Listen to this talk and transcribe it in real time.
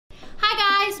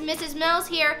guys, Mrs. Mills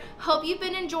here. Hope you've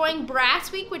been enjoying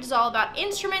Brass Week, which is all about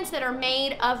instruments that are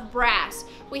made of brass.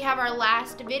 We have our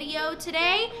last video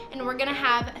today, and we're gonna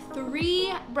have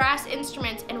 3 brass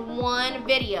instruments in one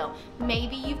video.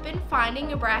 Maybe you've been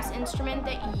finding a brass instrument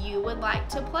that you would like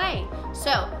to play.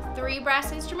 So, 3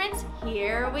 brass instruments,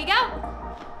 here we go.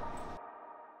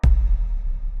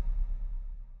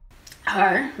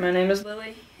 Hi, my name is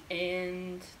Lily,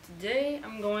 and today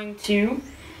I'm going to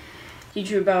teach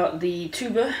you about the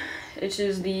tuba, which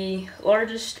is the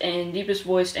largest and deepest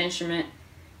voiced instrument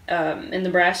in the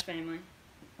brass family.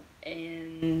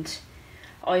 And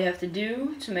all you have to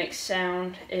do to make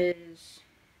sound is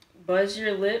buzz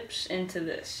your lips into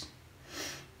this.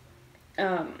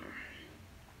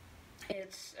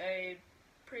 It's a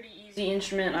pretty easy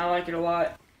instrument. I like it a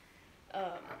lot.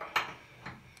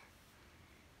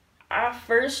 I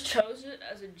first chose it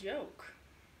as a joke.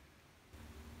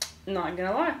 Not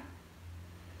gonna lie.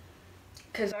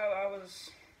 Because I was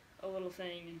a little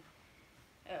thing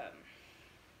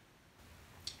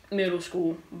in middle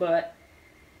school, but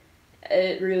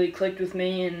it really clicked with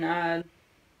me and I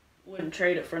wouldn't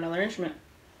trade it for another instrument.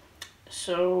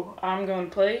 So I'm going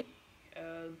to play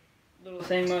a little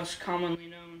thing most commonly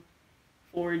known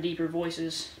for deeper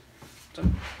voices. So.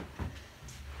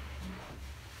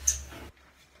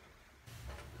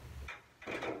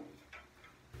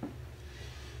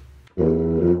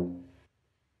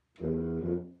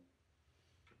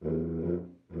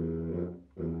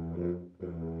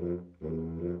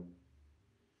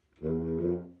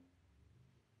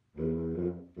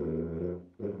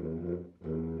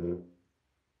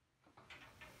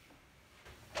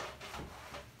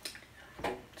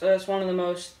 So that's one of the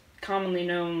most commonly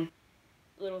known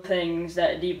little things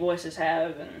that deep voices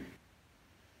have, and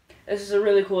this is a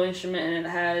really cool instrument, and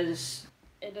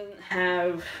it doesn't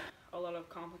have a lot of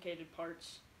complicated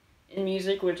parts in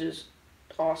music, which is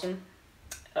awesome.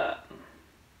 But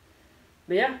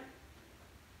yeah,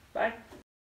 bye.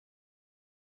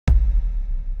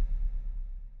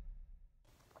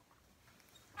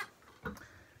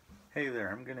 Hey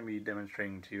there, I'm going to be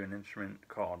demonstrating to you an instrument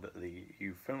called the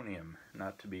Euphonium,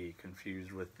 not to be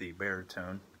confused with the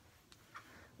baritone,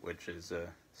 which is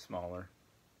smaller.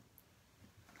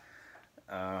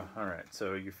 Alright,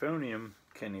 so Euphonium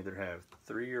can either have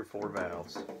 3 or 4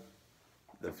 valves.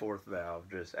 The 4th valve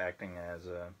just acting as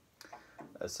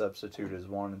a substitute as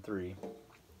 1 and 3.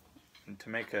 And to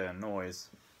make a noise,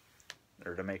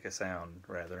 or to make a sound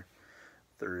rather,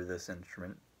 through this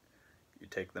instrument, you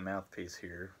take the mouthpiece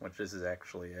here, which this is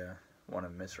actually one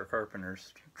of Mr.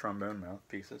 Carpenter's trombone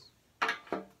mouthpieces.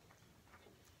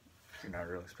 You're not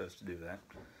really supposed to do that,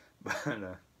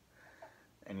 but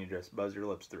and you just buzz your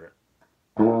lips through it.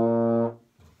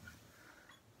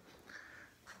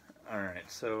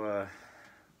 Alright, so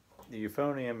the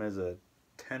euphonium is a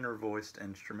tenor-voiced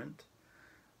instrument.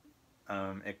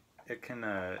 It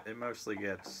mostly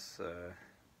gets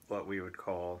what we would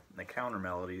call the counter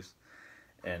melodies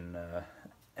and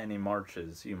any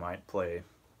marches you might play,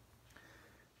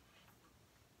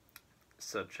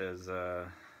 such as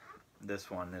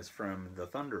this one is from The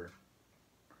Thunderer.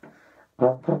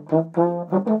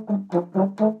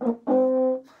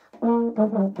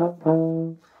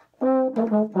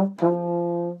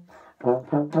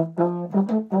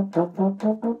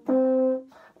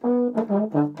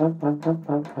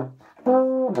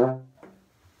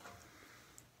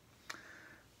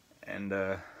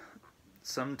 And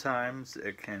sometimes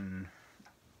it can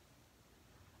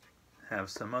have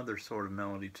some other sort of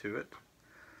melody to it.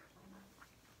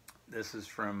 This is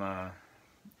from a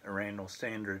Randall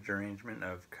Standridge arrangement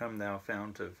of Come Thou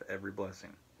Fount of Every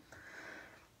Blessing.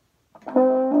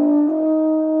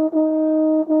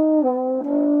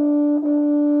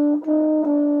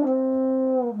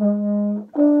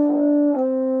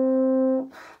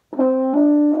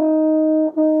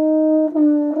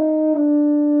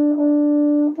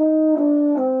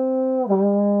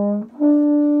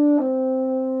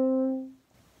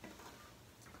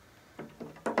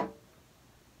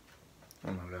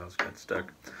 Oh, my valves got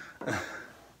stuck.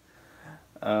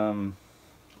 One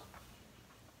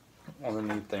of the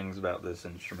neat things about this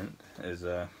instrument is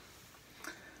the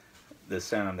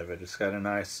sound of it. It's got a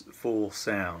nice full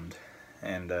sound,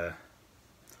 and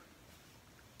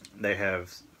they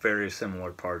have very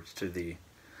similar parts to the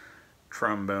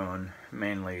trombone,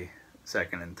 mainly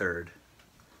 2nd and 3rd.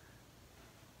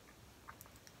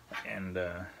 And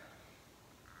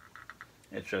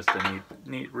it's just a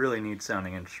really neat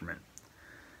sounding instrument.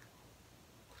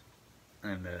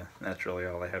 And that's really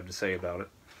all I have to say about it.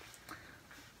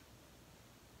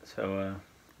 So,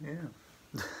 yeah.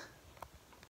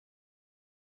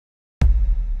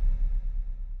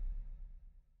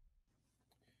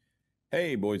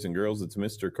 Hey boys and girls, it's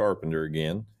Mr. Carpenter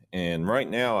again, and right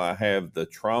now I have the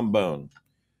trombone,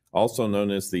 also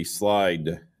known as the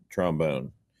slide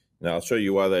trombone. Now I'll show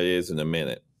you why that is in a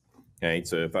minute. Okay,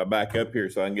 so if I back up here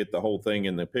so I can get the whole thing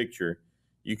in the picture,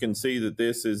 you can see that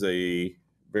this is a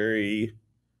very,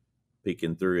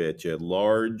 peeking through at you,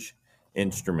 large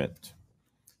instrument.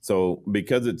 So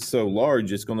because it's so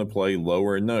large, it's going to play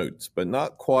lower notes, but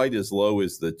not quite as low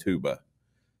as the tuba,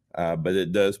 but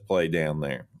it does play down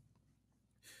there.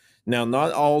 Now,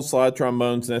 not all slide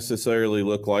trombones necessarily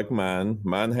look like mine.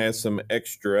 Mine has some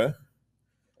extra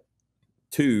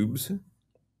tubes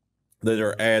that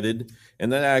are added,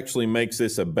 and that actually makes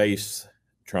this a bass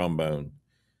trombone.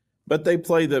 But they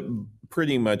play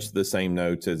pretty much the same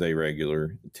notes as a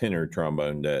regular tenor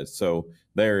trombone does, so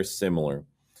they're similar.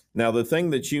 Now, the thing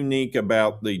that's unique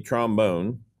about the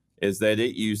trombone is that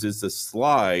it uses a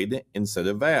slide instead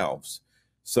of valves.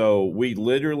 So we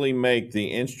literally make the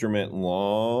instrument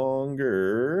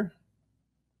longer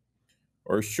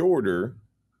or shorter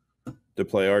to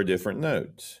play our different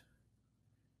notes.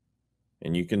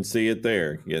 And you can see it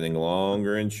there, getting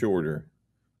longer and shorter,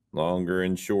 longer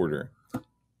and shorter.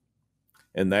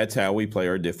 And that's how we play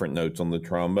our different notes on the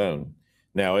trombone.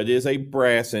 Now, it is a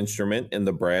brass instrument in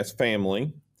the brass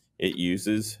family. It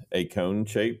uses a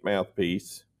cone-shaped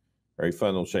mouthpiece or a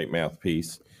funnel-shaped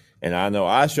mouthpiece. And I know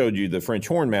I showed you the French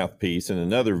horn mouthpiece in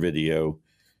another video,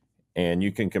 and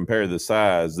you can compare the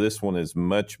size. This one is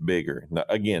much bigger. Now,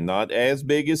 again, not as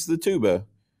big as the tuba,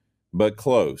 but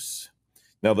close.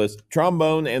 Now, the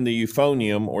trombone and the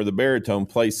euphonium or the baritone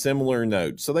play similar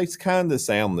notes, so they kind of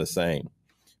sound the same,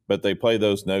 but they play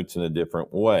those notes in a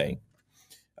different way.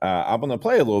 I'm going to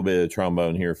play a little bit of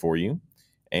trombone here for you,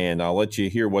 and I'll let you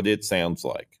hear what it sounds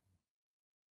like.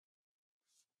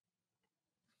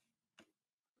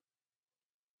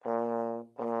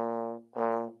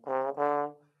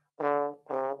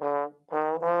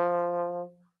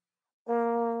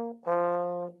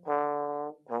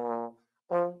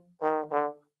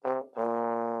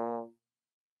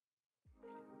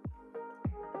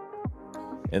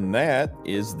 And that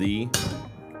is the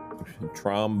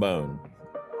trombone.